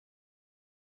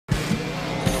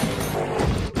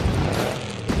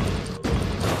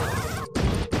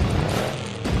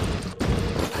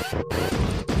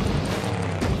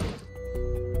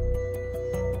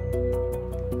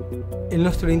Il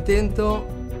nostro intento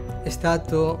è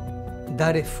stato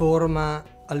dare forma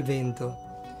al vento,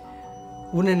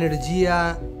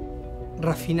 un'energia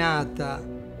raffinata,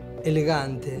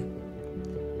 elegante,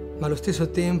 ma allo stesso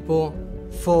tempo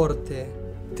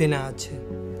forte, tenace.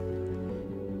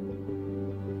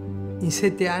 In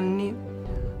 7 anni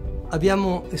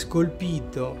abbiamo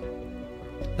scolpito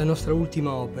la nostra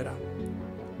ultima opera.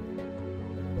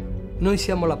 Noi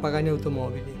siamo la Pagani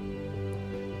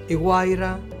Automobili e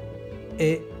Huayra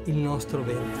è il nostro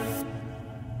vento.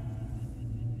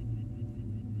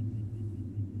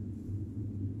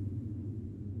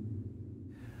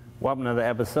 Welcome to the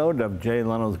episode of Jay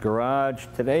Leno's Garage.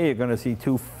 Today you're going to see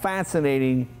two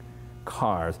fascinating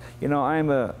cars. You know,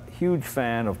 I'm a huge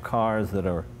fan of cars that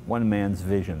are one man's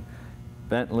vision.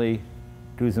 Bentley,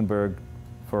 Duesenberg,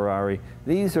 Ferrari.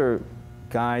 These are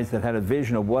guys that had a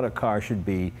vision of what a car should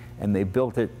be, and they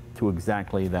built it to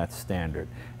exactly that standard.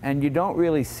 And you don't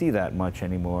really see that much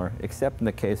anymore, except in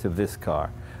the case of this car.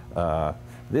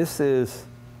 This is,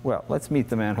 well, let's meet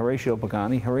the man, Horatio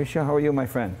Pagani. Horatio, how are you, my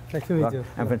friend? Nice to meet you.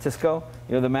 And Francisco,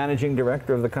 you're the managing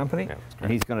director of the company,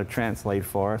 and he's going to translate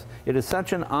for us. It is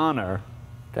such an honor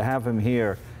to have him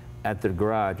here at the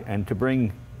garage and to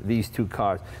bring these two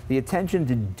cars. The attention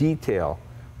to detail,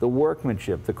 the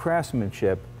workmanship, the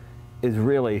craftsmanship is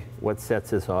really what sets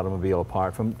this automobile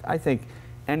apart from, I think,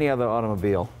 any other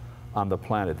automobile on the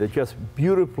planet. They're just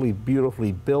beautifully,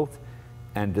 beautifully built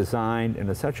and designed, and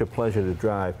it's such a pleasure to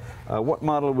drive. What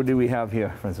model do we have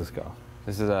here, Francisco?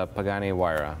 This is a Pagani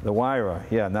Huayra. The Huayra,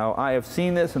 yeah. Now, I have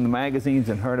seen this in the magazines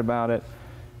and heard about it,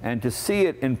 and to see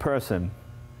it in person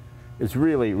is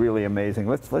really, really amazing.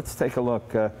 Let's take a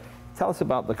look. Tell us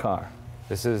about the car.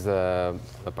 This is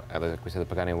like we said, the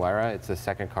Pagani Huayra. It's the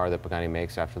second car that Pagani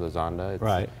makes after the Zonda.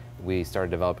 Right. We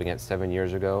started developing it 7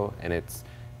 years ago, and it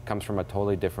comes from a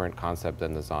totally different concept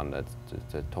than the Zonda.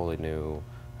 It's a totally new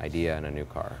idea and a new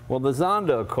car. Well, the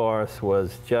Zonda, of course,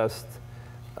 was just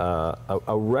a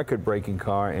record-breaking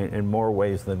car in more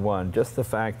ways than one. Just the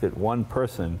fact that one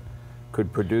person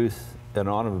could produce an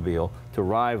automobile to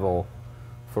rival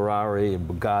Ferrari and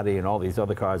Bugatti and all these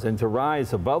other cars, and to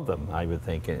rise above them, I would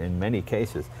think, in many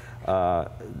cases.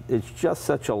 It's just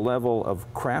such a level of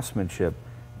craftsmanship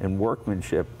and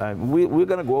workmanship. We're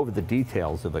going to go over the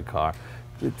details of the car.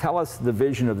 Tell us the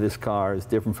vision of this car is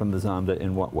different from the Zonda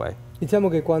in what way? Diciamo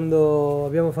che quando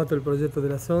abbiamo fatto il progetto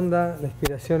della Zonda,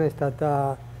 l'ispirazione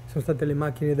sono state le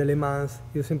macchine delle LENO'S.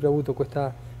 Io ho sempre avuto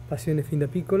questa passione fin da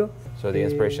piccolo. So the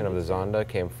inspiration of the Zonda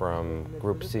came from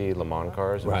Group C Le Mans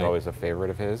cars. It was always a favorite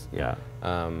of his. Yeah.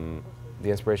 The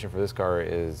inspiration for this car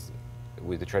is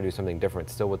we try to do something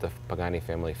different, still with the Pagani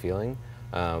family feeling.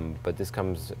 But this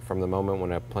comes from the moment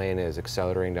when a plane is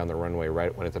accelerating down the runway,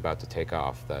 right when it's about to take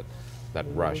off, that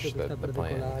rush that the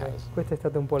plane has. Questa è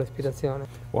stata un po' l'ispirazione.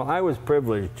 Well, I was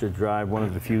privileged to drive one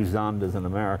of the few Zondas in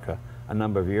America a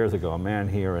number of years ago. A man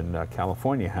here in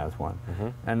California has one.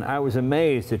 And I was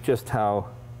amazed at just how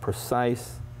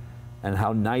precise and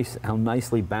how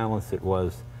nicely balanced it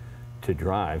was to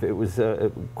drive. It was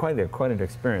quite an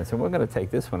experience. And we're going to take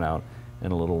this one out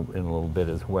in a little bit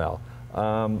as well.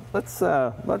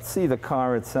 Let's see the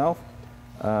car itself.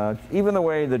 Even the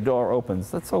way the door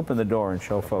opens. Let's open the door and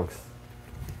show folks.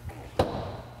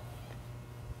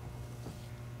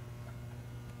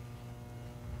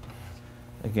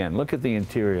 Again, look at the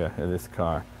interior of this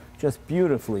car. Just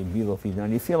beautifully, beautifully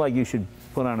done. You feel like you should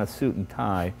put on a suit and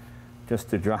tie just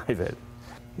to drive it.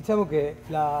 Diciamo che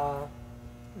la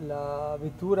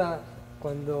vettura,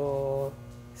 quando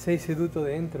sei seduto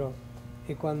dentro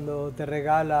e quando ti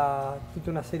regala tutta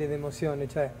una serie di emozioni,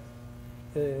 cioè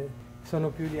sono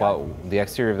più di Well, the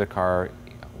exterior of the car,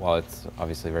 while it's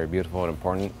obviously very beautiful and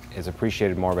important, is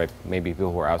appreciated more by maybe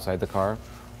people who are outside the car.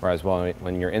 Whereas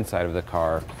when you're inside of the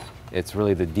car, it's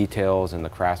really the details and the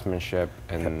craftsmanship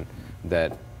and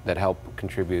that help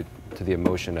contribute to the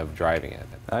emotion of driving it.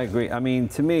 I agree. I mean,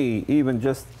 to me, even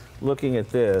just looking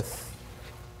at this,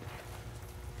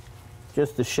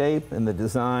 just the shape and the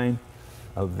design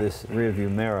of this rearview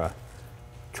mirror,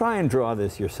 try and draw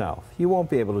this yourself. You won't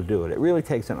be able to do it. It really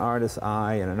takes an artist's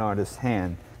eye and an artist's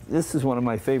hand. This is one of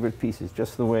my favorite pieces,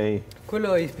 just the way...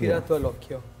 Quello è ispirato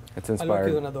all'occhio. It's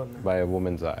inspired by a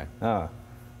woman's eye. Ah,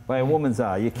 by a woman's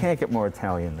eye. You can't get more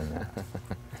Italian than that.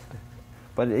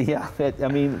 But yeah, I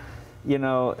mean, you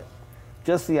know,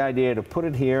 just the idea to put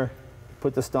it here,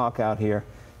 put the stock out here.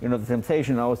 You know, the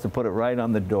temptation always to put it right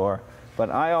on the door.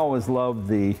 But I always loved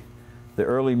the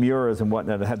early mirrors and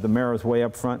whatnot that had the mirrors way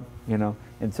up front, you know.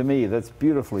 And to me, that's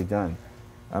beautifully done.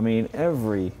 I mean,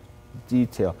 every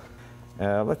detail.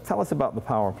 Tell us about the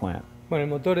power plant. Bueno, il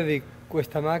motore di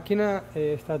questa macchina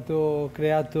è stato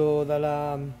creato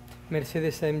dalla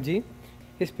Mercedes-AMG,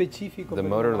 específico The per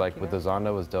motor, una like with the macchina.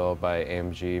 Zonda, was developed by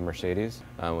AMG Mercedes,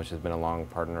 which has been a long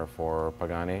partner for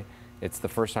Pagani. It's the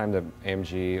first time that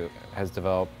AMG has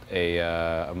developed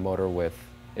a motor with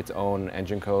its own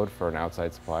engine code for an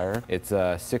outside supplier. It's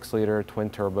a 6-liter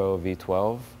twin-turbo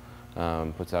V12,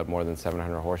 puts out more than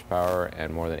 700 horsepower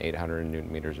and more than 800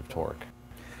 newton meters of torque.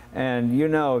 And you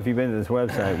know, if you've been to this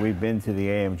website, we've been to the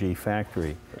AMG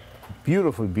factory.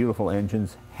 Beautiful, beautiful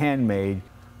engines, handmade.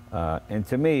 And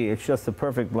to me, it's just the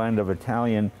perfect blend of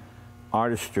Italian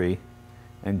artistry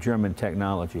and German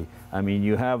technology. I mean,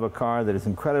 you have a car that is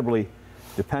incredibly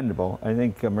dependable. I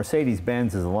think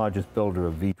Mercedes-Benz is the largest builder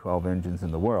of V12 engines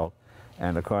in the world.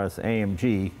 And of course,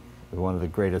 AMG is one of the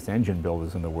greatest engine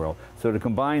builders in the world. So to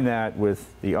combine that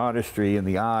with the artistry and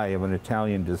the eye of an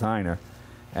Italian designer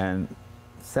and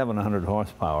 700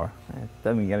 horsepower, it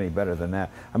doesn't get any better than that.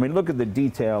 I mean, look at the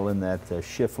detail in that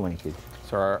shift linkage.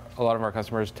 So a lot of our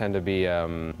customers tend to be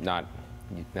not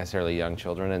necessarily young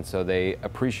children, and so they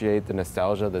appreciate the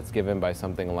nostalgia that's given by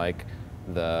something like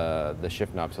the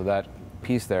shift knob. So that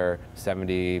piece there,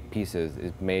 70 pieces,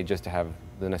 is made just to have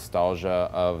the nostalgia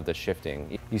of the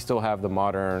shifting. You still have the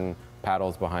modern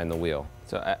paddles behind the wheel.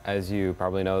 So as you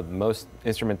probably know, most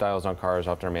instrument dials on cars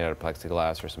often are made out of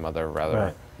plexiglass or some other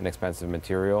rather inexpensive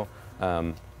material.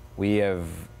 We have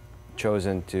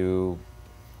chosen to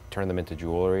turn them into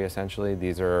jewelry, essentially.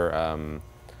 These are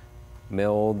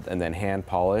milled and then hand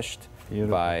polished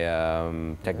by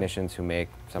technicians who make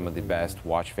some of the best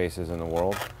watch faces in the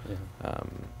world.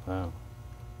 Wow.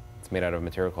 It's made out of a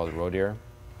material called rhodir.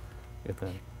 Get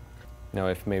that. Now,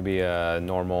 if maybe a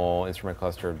normal instrument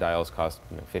cluster of dials cost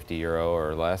 €50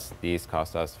 or less, these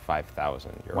cost us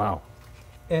 €5,000. Wow.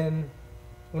 Un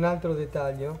altro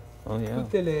dettaglio, Oh, yeah.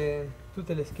 tutte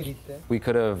le scritte. We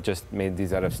could have just made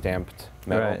these out of stamped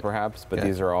metal, perhaps, but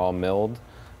these are all milled.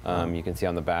 You can see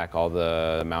on the back all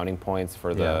the mounting points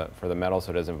for the metal,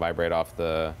 so it doesn't vibrate off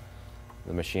the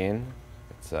machine.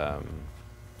 It's and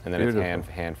then it's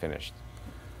hand finished.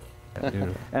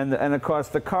 And of course,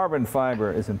 the carbon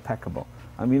fiber is impeccable.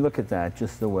 I mean, look at that,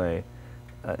 just the way.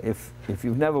 If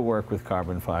you've never worked with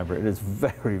carbon fiber, it is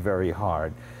very, very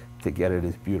hard to get it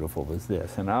as beautiful as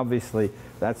this. And obviously,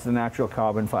 that's the natural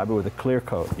carbon fiber with a clear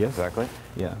coat. Yes? Exactly.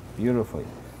 Yeah, beautifully.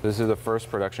 This is the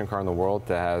first production car in the world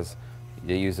that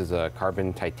uses a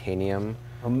carbon titanium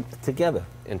together.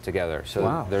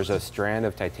 So there's a strand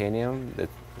of titanium,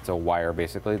 it's a wire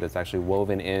basically, that's actually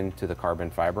woven into the carbon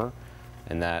fiber.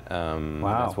 And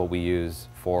that's what we use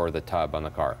for the tub on the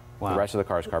car. The rest of the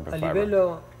car is carbon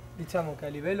fiber.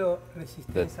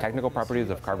 The technical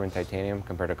properties of carbon titanium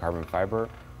compared to carbon fiber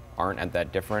aren't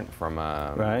that different from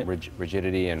a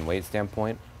rigidity and weight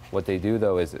standpoint. What they do,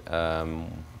 though, is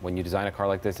when you design a car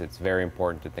like this, it's very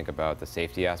important to think about the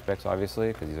safety aspects, obviously,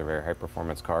 because these are very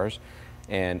high-performance cars.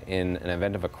 And in an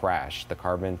event of a crash, the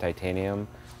carbon titanium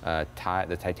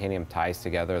ties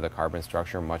together the carbon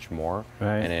structure much more,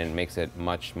 and it makes it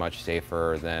much, much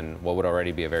safer than what would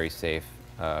already be a very safe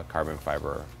carbon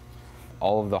fiber.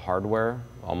 All of the hardware,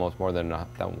 almost more than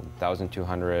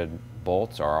 1,200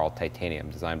 bolts, are all titanium,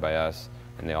 designed by us,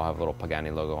 and they all have a little Pagani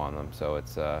logo on them. So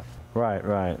it's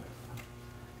Right.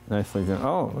 Nicely done.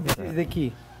 Oh, look at that. This is the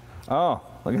key. Oh,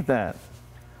 look at that.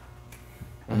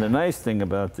 And the nice thing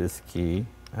about this key,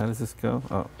 how does this go?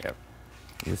 Oh, yep.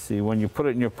 You see, when you put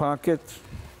it in your pocket,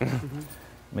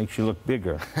 makes you look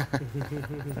bigger.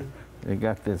 You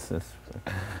got this.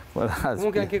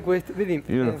 Comunque anche questo, vedi,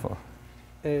 beautiful.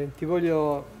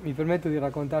 Mi permetto di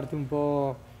raccontarti un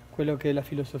po' quello che è la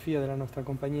filosofia della nostra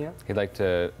compagnia. He'd like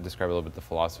to describe a little bit the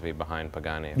philosophy behind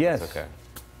Pagani, if yes. that's okay.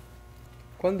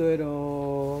 Quando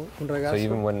ero un ragazzo, so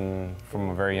even from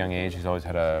a very young age, he's always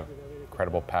had a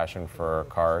incredible passion for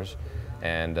cars.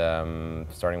 And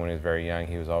starting when he was very young,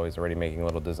 he was always already making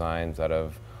little designs out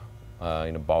of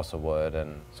balsa wood.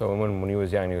 And so when he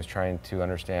was young, he was trying to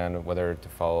understand whether to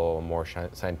follow a more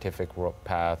scientific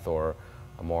path or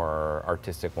a more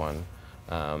artistic one.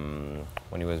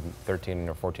 When he was 13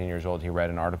 or 14 years old, he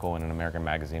read an article in an American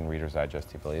magazine, Reader's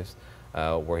Digest, he believes,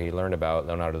 where he learned about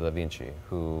Leonardo da Vinci,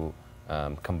 who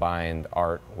combined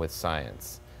art with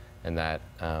science. And that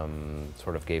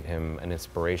sort of gave him an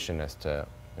inspiration as to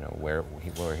where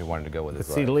he wanted to go with his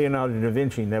life. See, Leonardo da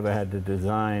Vinci never had to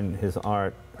design his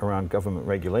art around government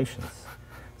regulations.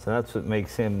 So that's what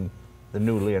makes him the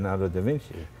new Leonardo da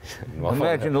Vinci.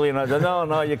 Imagine Leonardo,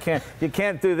 no, you can't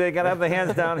do that, you gotta have the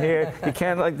hands down here, you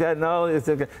can't like that, no.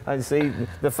 I see,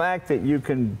 the fact that you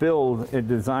can build and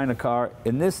design a car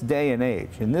in this day and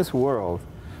age, in this world,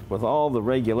 with all the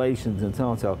regulations and so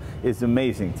on, is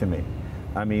amazing to me.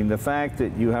 I mean, the fact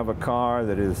that you have a car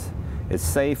that is It's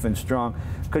safe and strong.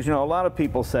 Because, you know, a lot of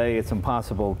people say it's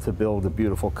impossible to build a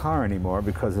beautiful car anymore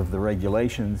because of the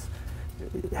regulations,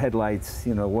 headlights,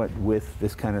 you know, what width,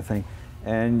 this kind of thing.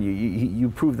 And you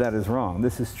prove that is wrong.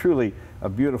 This is truly a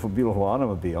beautiful, beautiful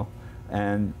automobile.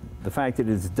 And the fact that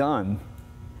it's done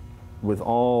with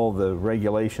all the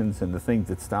regulations and the things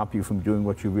that stop you from doing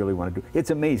what you really want to do,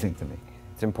 it's amazing to me.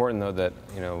 It's important, though, that,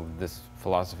 you know, this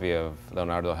philosophy of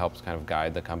Leonardo helps kind of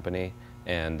guide the company.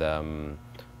 And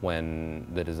when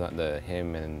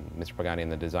him and Mr. Pagani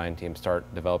and the design team start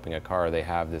developing a car, they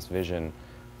have this vision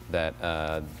that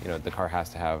you know, the car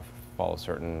has to follow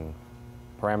certain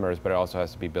parameters, but it also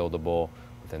has to be buildable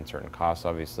within certain costs.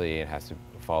 Obviously, it has to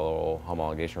follow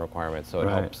homologation requirements, so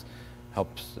it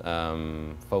helps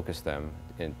focus them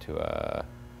into to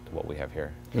what we have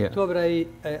here. Yeah. Tu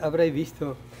avrai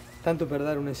visto, tanto per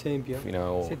dare un esempio. You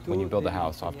know, when you build a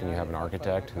house, often you have an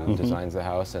architect who designs the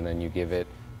house, and then you give it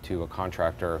to a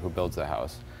contractor who builds the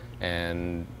house.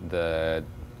 And the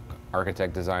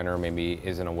architect designer maybe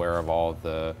isn't aware of all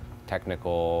the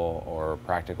technical or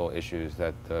practical issues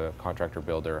that the contractor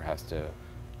builder has to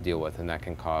deal with, and that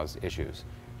can cause issues.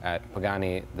 At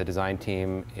Pagani, the design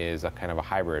team is a kind of a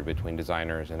hybrid between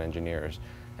designers and engineers.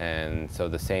 And so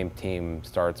the same team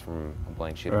starts from a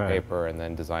blank sheet of paper and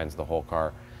then designs the whole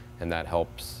car. And that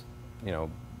helps, you know,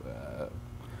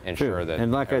 ensure that.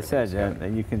 And like I said,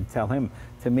 and you can tell him,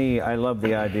 to me, I love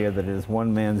the idea that it is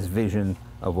one man's vision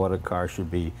of what a car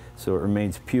should be, so it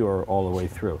remains pure all the way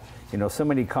through. You know, so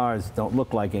many cars don't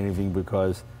look like anything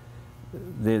because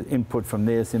the input from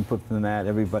this, input from that,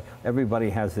 everybody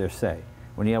has their say.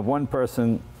 When you have one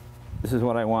person, this is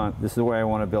what I want, this is the way I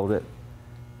want to build it,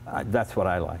 that's what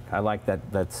I like. I like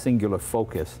that singular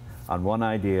focus on one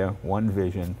idea, one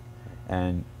vision,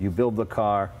 and you build the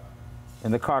car,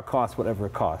 and the car costs whatever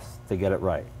it costs to get it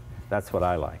right. That's what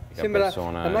I like. Sembra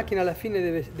la macchina alla fine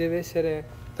deve essere.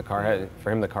 The car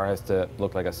for him, the car has to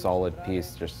look like a solid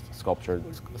piece, just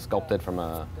sculpted from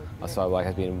a solid block. It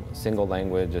has to be in a single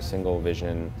language, a single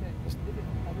vision, just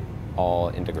all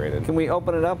integrated. Can we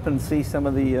open it up and see some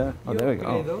of the? Oh, there we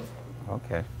go. Oh,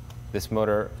 okay. This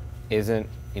motor isn't,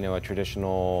 you know, a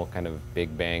traditional kind of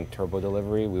big bang turbo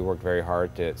delivery. We worked very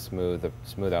hard to smooth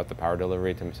out the power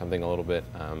delivery to something a little bit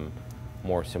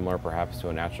more similar perhaps to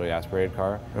a naturally aspirated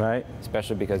car. Right.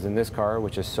 Especially because in this car,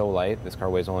 which is so light, this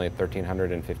car weighs only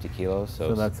 1,350 kilos.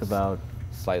 So that's about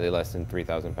slightly less than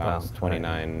 3,000 pounds,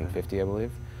 2,950 I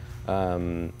believe.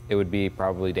 It would be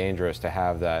probably dangerous to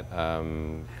have that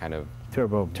kind of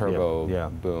turbo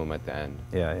boom at the end.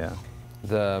 Yeah, yeah.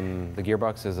 The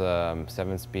gearbox is a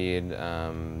 7-speed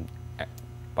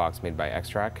box made by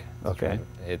X-Track. Okay.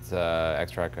 It's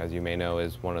X-Track, as you may know,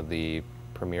 is one of the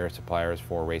premier suppliers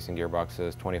for racing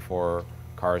gearboxes. 24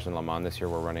 cars in Le Mans this year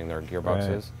were running their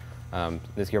gearboxes. Right.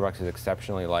 This gearbox is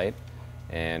exceptionally light,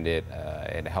 and it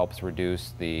helps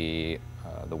reduce the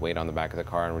weight on the back of the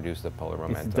car and reduce the polar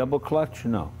momentum. It's double clutch?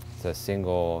 No. It's a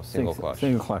single clutch.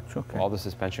 Single clutch, okay. All the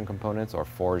suspension components are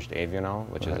forged Avianal,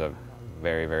 which is a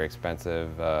very, very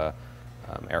expensive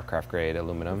aircraft grade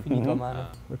aluminum.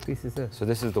 What piece is this? So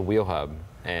this is the wheel hub,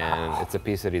 and it's a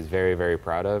piece that he's very, very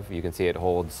proud of. You can see it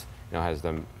holds, you know, has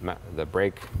the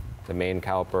brake, the main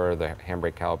caliper, the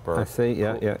handbrake caliper. I see,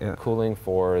 yeah. Cooling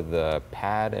for the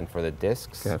pad and for the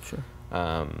discs. Gotcha.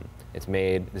 It's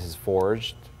made, this is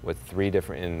forged with three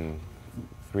different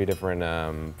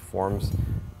forms,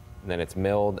 and then it's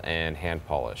milled and hand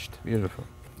polished. Beautiful.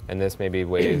 And this maybe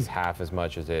weighs half as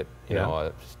much as it, you know,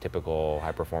 a typical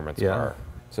high performance car.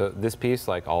 So this piece,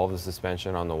 like all of the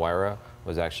suspension on the Huayra,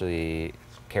 was actually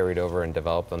carried over and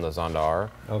developed on the Zonda R,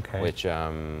 which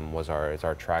is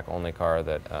our track only car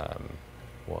that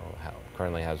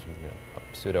currently has, you know,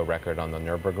 a pseudo record on the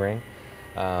Nürburgring.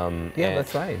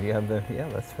 That's right. You have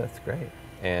that's great.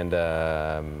 And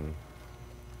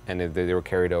they were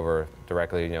carried over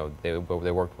directly. You know,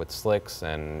 they worked with slicks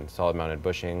and solid mounted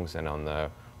bushings, and on the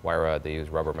Huayra they use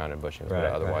rubber mounted bushings, but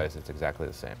otherwise it's exactly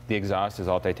the same. The exhaust is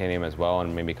all titanium as well,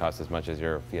 and maybe costs as much as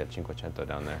your Fiat 500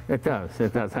 down there. It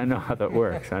does. I know how that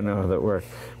works.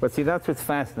 But see, that's what's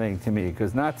fascinating to me,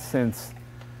 because not since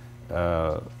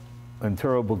Arturo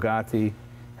Bugatti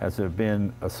has there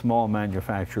been a small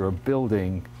manufacturer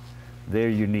building their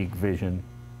unique vision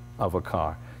of a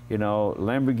car. You know,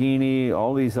 Lamborghini,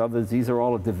 all these others, these are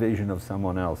all a division of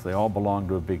someone else. They all belong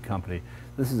to a big company.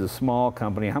 This is a small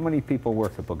company. How many people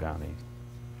work at Pagani?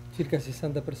 Circa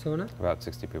 60 persone. About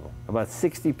 60 people. About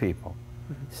 60 people.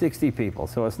 60 people.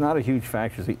 So it's not a huge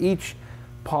factory. So each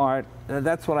part,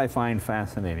 that's what I find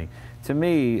fascinating. To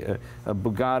me,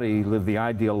 Bugatti lived the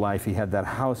ideal life. He had that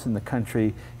house in the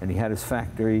country, and he had his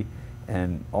factory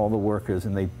and all the workers,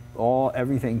 and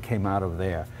everything came out of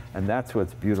there. And that's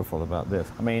what's beautiful about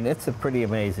this. I mean, it's a pretty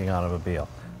amazing automobile.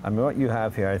 I mean, what you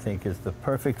have here, I think, is the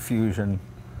perfect fusion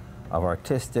of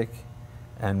artistic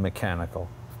and mechanical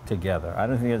together. I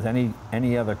don't think there's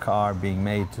any other car being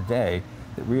made today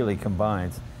that really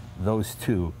combines those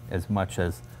two as much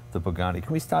as the Pagani.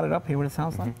 Can we start it up, hear what it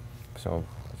sounds like? So,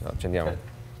 accendiamo.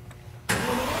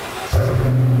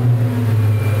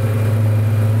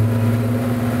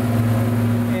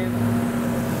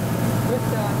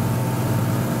 Questa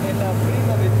è la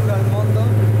prima vettura al mondo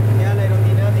che ha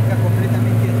l'aerodinamica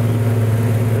completamente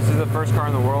attiva. This is the first car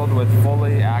in the world with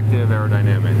fully active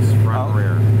aerodynamics, front and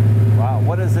rear. Wow,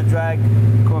 what is the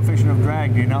coefficient of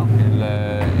drag, do you know?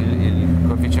 Il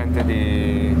coefficiente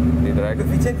di drag. Il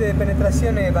coefficiente di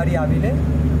penetrazione è variabile,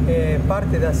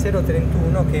 parte da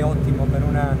 0,31 che è ottimo per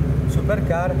una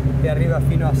supercar e arriva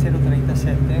fino a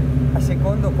 0,37 a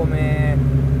secondo come è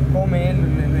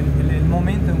il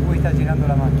momento in cui sta girando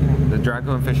la macchina. The drag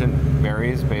coefficient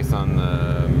varies based on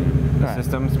the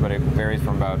systems, but it varies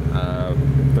from about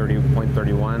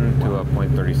 0.31 to a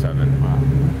 0.37. Wow.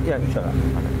 Yeah, shut up.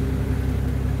 Okay.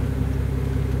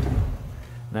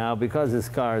 Now, because this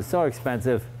car is so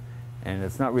expensive and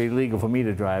it's not really legal for me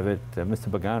to drive it,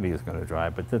 Mr. Pagani is going to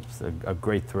drive, but that's a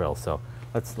great thrill. So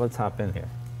let's hop in here.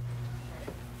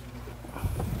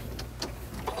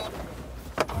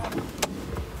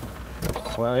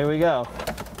 Well, here we go.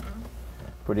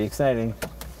 Pretty exciting.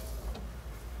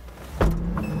 The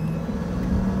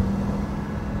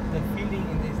feeling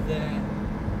is the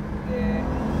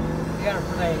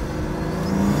airplane.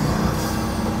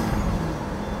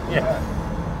 Yeah.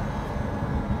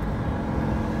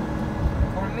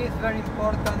 For me, it's very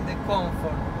important the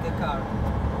comfort of the car.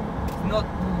 It's not.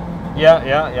 Yeah. The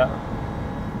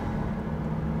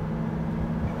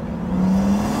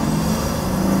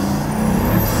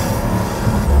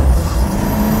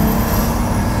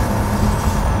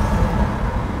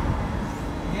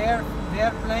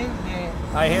airplane.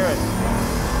 I hear it.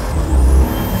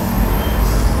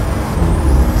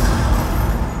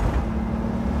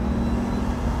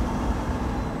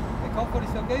 The comfort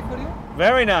is okay for you?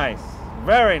 Very nice.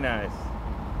 Very nice.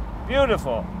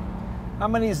 Beautiful. How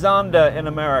many Zonda in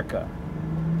America?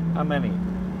 How many?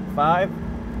 5?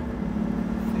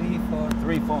 3, 4.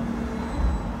 3, 4.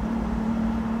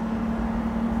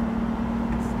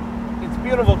 It's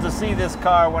beautiful to see this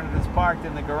car when it is parked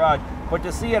in the garage, but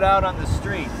to see it out on the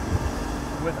street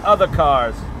with other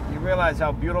cars, you realize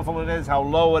how beautiful it is, how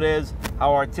low it is,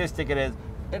 how artistic it is.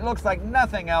 It looks like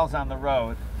nothing else on the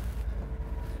road.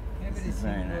 Every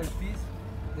single piece,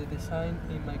 the design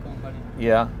in my company.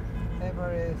 Yeah.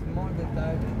 Every small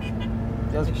detail.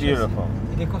 Just beautiful.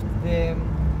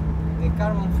 The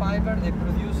carbon fiber, they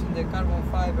produce the carbon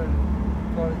fiber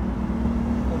for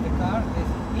the car is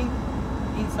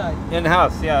inside.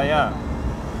 In-house, yeah.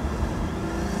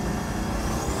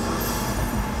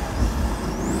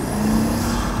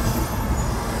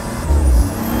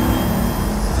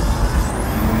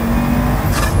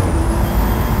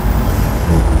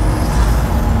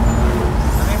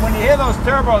 Hear those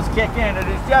turbos kick in, it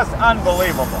is just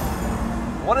unbelievable.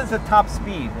 What is the top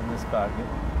speed in this car?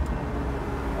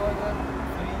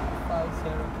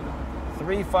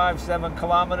 357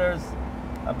 kilometers,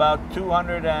 about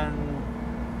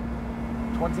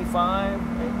 225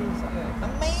 maybe?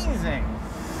 Yeah. Amazing!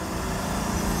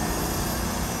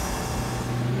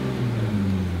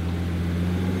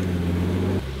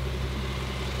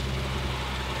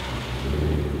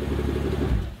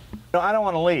 No, I don't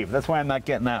want to leave. That's why I'm not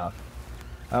getting out.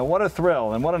 What a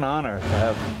thrill and what an honor to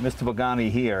have Mr. Pagani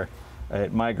here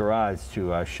at my garage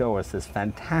to show us this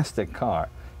fantastic car.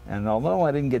 And although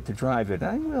I didn't get to drive it,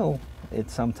 I will it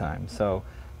sometime. So,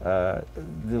 the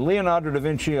Leonardo da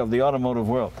Vinci of the automotive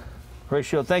world.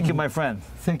 Horatio, thank you, my friend.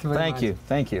 Thank you very much.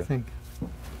 Thank you. Thank you.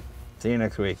 See you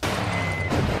next week.